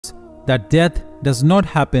that death does not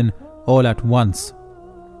happen all at once.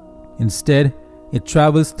 Instead, it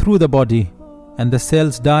travels through the body, and the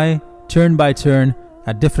cells die turn by turn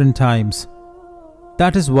at different times.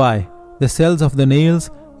 That is why the cells of the nails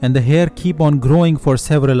and the hair keep on growing for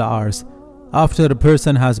several hours after a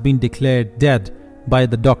person has been declared dead by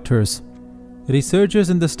the doctors. Researchers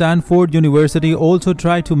in the Stanford University also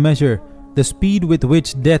try to measure the speed with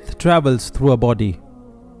which death travels through a body.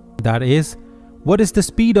 That is, what is the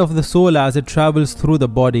speed of the soul as it travels through the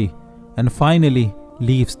body and finally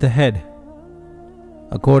leaves the head?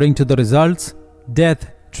 According to the results,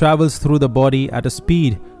 death travels through the body at a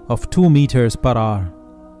speed of 2 meters per hour.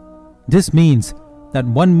 This means that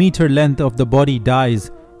 1 meter length of the body dies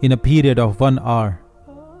in a period of 1 hour.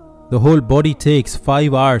 The whole body takes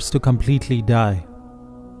 5 hours to completely die.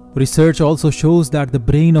 Research also shows that the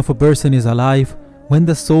brain of a person is alive when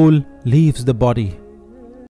the soul leaves the body.